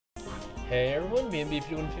Hey everyone,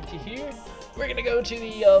 BNB5150 here. We're gonna go to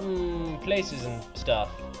the places and stuff.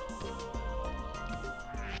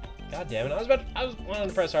 God damn it! I was wanting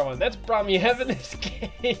to press R1. That's the problem you have in this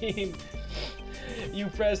game. You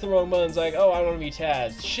press the wrong buttons. Like, oh, I want to be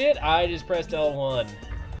Taz. Shit! I just pressed L1.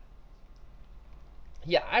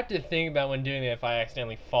 Yeah, I have to think about when doing it if I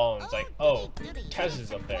accidentally fall and it's like, oh, Taz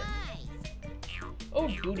is up there. Oh,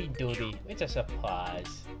 doody doody. It's a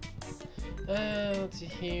surprise. Let's see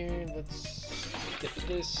here. Let's get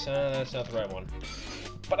this. That's not the right one.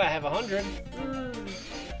 But I have 100.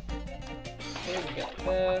 Okay, we got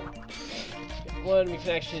that. One, we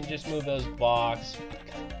can actually just move those blocks.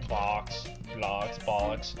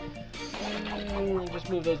 Just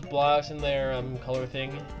move those blocks in their color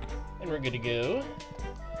thing, and we're good to go.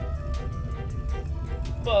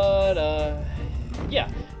 But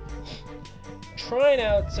yeah, trying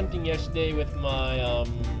out something yesterday with my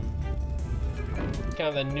kind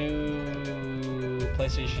of the new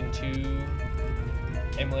PlayStation 2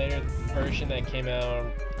 emulator version that came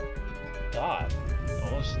out. God,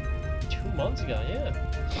 almost 2 months ago. Yeah,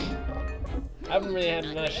 I haven't really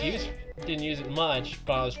had much use. Didn't use it much,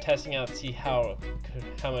 but I was testing out to see how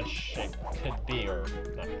much it could be, or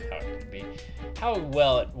not how it could be, how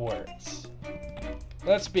well it works.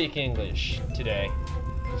 Let's speak English today.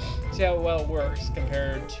 See how well it works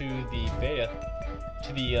compared to the beta,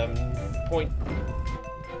 to the point.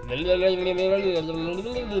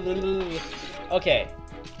 Okay,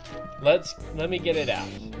 let me get it out.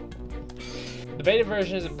 The beta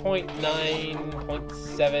version is at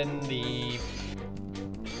 0.9.7.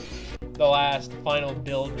 The last final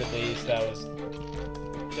build release that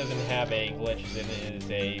doesn't have any glitches in it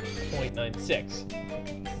is a 0.96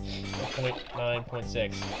 or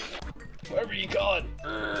 0.9.6, whatever you call it.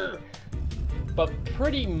 But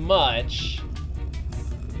pretty much,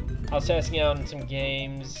 I was testing out in some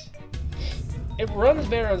games. It runs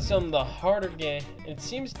better on some of the harder games. It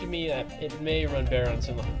seems to me that it may run better on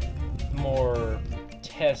some of the more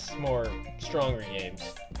stronger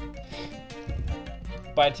games.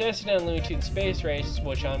 By testing on Looney Tunes Space Race,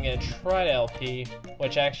 which I'm going to try to LP,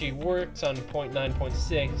 which actually works on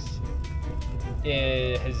 0.9.6,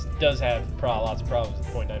 it does have lots of problems with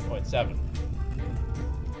 0.9.7.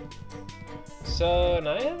 So, and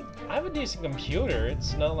I have a decent computer.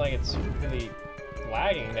 It's not like it's really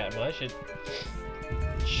lagging that much. It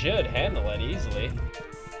should handle it easily.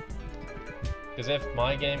 Because if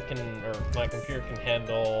my my computer can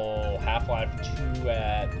handle Half-Life 2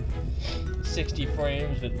 at 60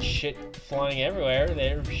 frames with shit flying everywhere,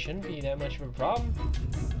 there shouldn't be that much of a problem.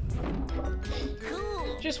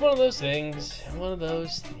 Cool. Just one of those things.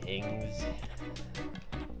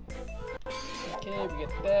 Okay, we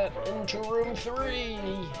get that into room 3.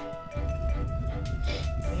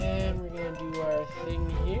 And we're gonna do our thing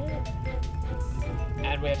here.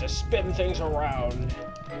 And we have to spin things around.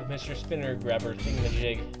 Mr. Spinner Grabber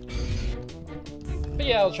thingamajig. But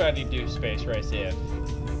yeah, I'll try to do Space Race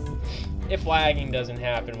if lagging doesn't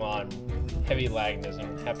happen heavy lagging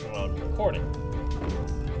doesn't happen while I'm recording.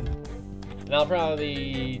 And I'll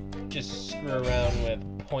probably just screw around with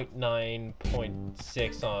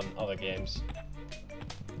 0.9.6 on other games.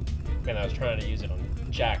 And I was trying to use it on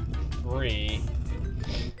Jack 3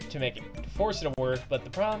 to force it to work, but the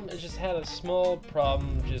problem is just had a small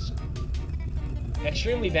problem, just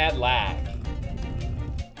extremely bad lag.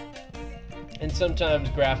 And sometimes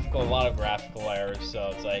a lot of graphical errors, so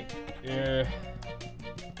it's like,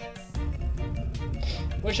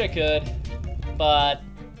 wish I could, but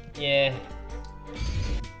yeah,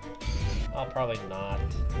 I'll probably not,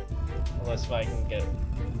 unless I can get it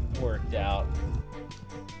worked out.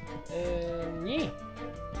 And yeah,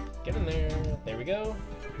 get in there. There we go.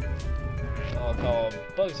 I'll call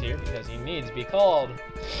Bugs here because he needs to be called.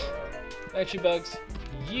 Actually, Bugs,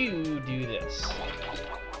 you do this.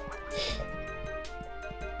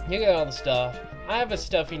 You got all the stuff. I have a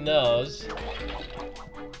stuffy nose.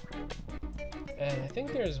 And I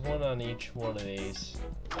think there's one on each one of these.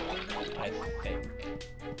 I think.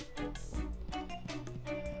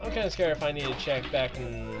 I'm kind of scared if I need to check back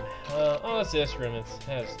in... oh, it's this room. It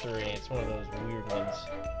has 3. It's one of those weird ones.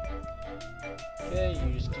 Okay,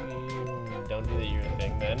 you just don't do the ear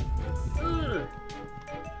thing then.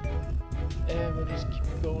 And we'll just keep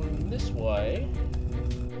going this way.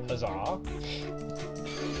 Huzzah.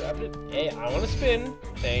 Grabbed it. Hey, I want to spin.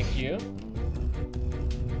 Thank you.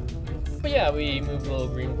 But yeah, we moved a little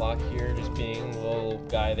green block here, just being a little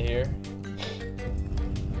guy here.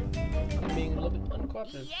 Being a little bit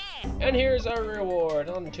uncooperative. Yeah. And here's our reward.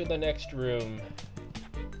 On to the next room.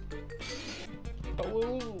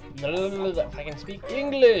 Oh, If I can speak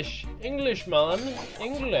English! English, man!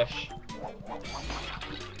 English!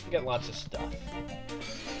 We got lots of stuff.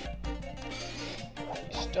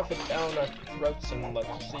 Stuff it down our throats and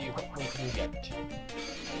let's see what we can get.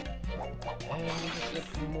 And we just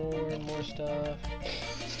get more and more stuff.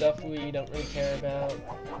 Stuff we don't really care about.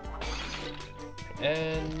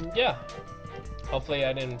 And yeah. Hopefully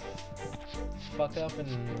I didn't fuck up and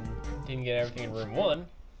didn't get everything in room 1.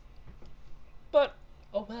 But,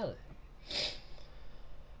 oh well.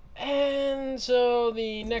 And so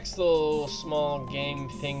the next little small game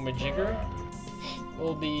thingamajigger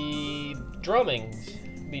will be drumming.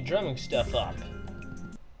 Be drumming stuff up.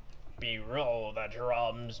 Roll the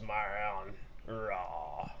drums, man.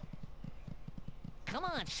 Raw. Come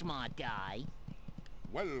on, smart guy.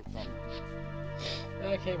 Welcome.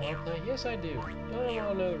 Okay, want to play? Yes, I do.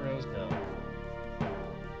 Oh, no, Rose, no.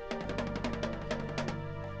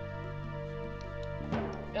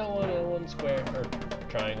 L1, L1, square, or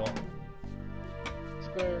triangle.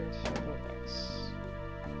 Square, circle, X.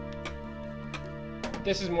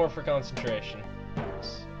 This is more for concentration.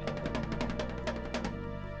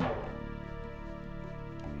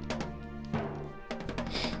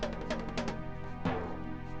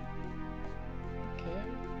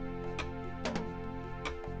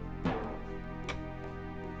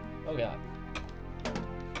 Oh god.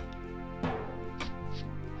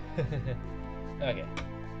 Okay.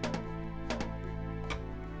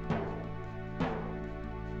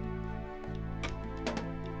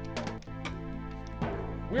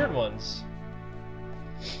 Weird ones.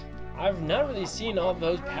 I've not really seen all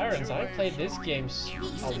those patterns. I've played this game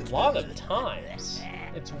a lot of times.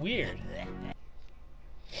 It's weird.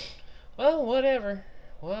 Well, whatever.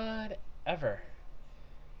 Whatever.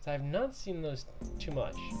 I've not seen those too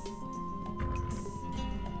much.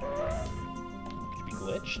 Could it be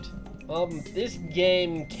glitched? This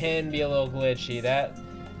game can be a little glitchy.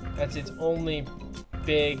 That's its only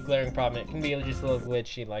big glaring problem. It can be just a little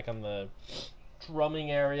glitchy, like on the drumming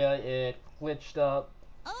area. It glitched up,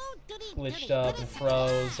 and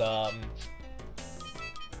froze.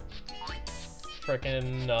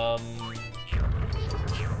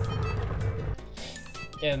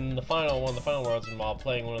 In the final worlds, while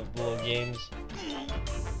playing one of the little games,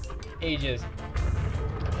 it just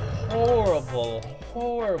horrible,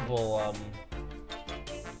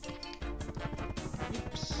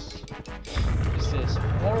 oops, just this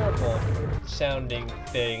horrible sounding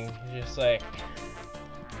thing, just like,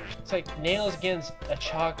 it's like nails against a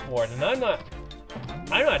chalkboard, and I'm not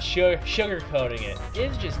sugarcoating it.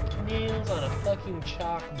 It's just nails on a fucking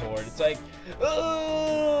chalkboard. It's like,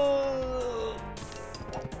 oh.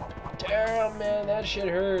 Damn, man, that shit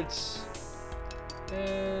hurts.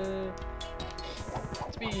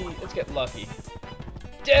 Let's get lucky.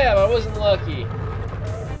 Damn, I wasn't lucky.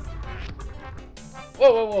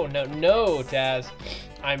 Whoa, no, Taz.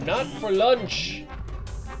 I'm not for lunch.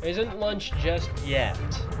 There isn't lunch just yet.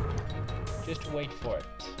 Just wait for it.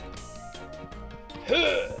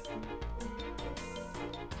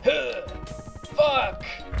 Fuck!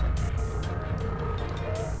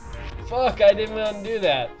 Fuck, I didn't want to do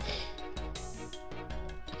that.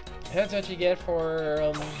 That's what you get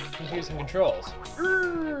for confusing controls.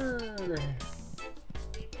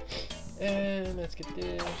 And let's get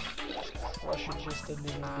this. Crush it just a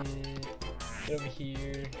little bit. Get over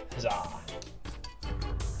here. Huzzah!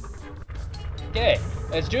 Okay,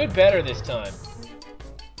 let's do it better this time.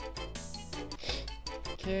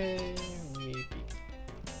 Okay, maybe.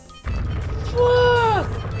 Fuck!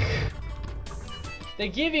 They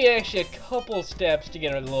give you actually a couple steps to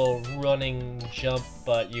get a little running jump,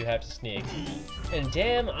 but you have to sneak. And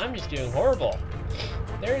damn, I'm just doing horrible.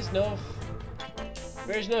 There's no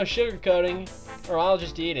sugarcoating, or I'll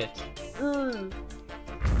just eat it.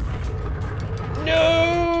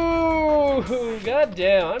 No! God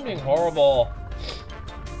damn, I'm doing horrible.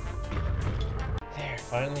 There,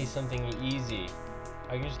 finally something easy.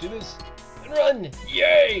 I can just do this and run!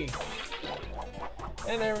 Yay!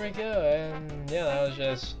 And there we go, and yeah, that was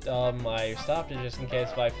just, I stopped it just in case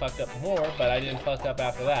if I fucked up more, but I didn't fuck up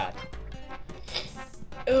after that.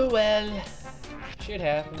 Oh well, shit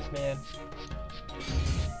happens, man.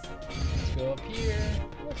 Let's go up here.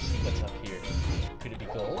 Let's see what's up here. Could it be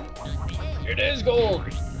gold? It is gold!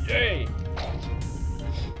 Yay!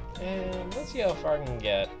 And let's see how far I can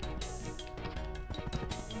get.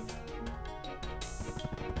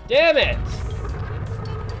 Damn it!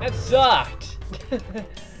 That sucked!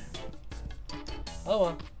 Oh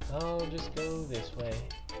well, I'll just go this way.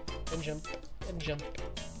 And jump, and jump,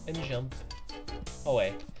 and jump.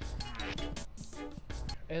 Away.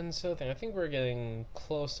 And so I think we're getting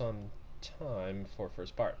close on time for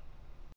first part.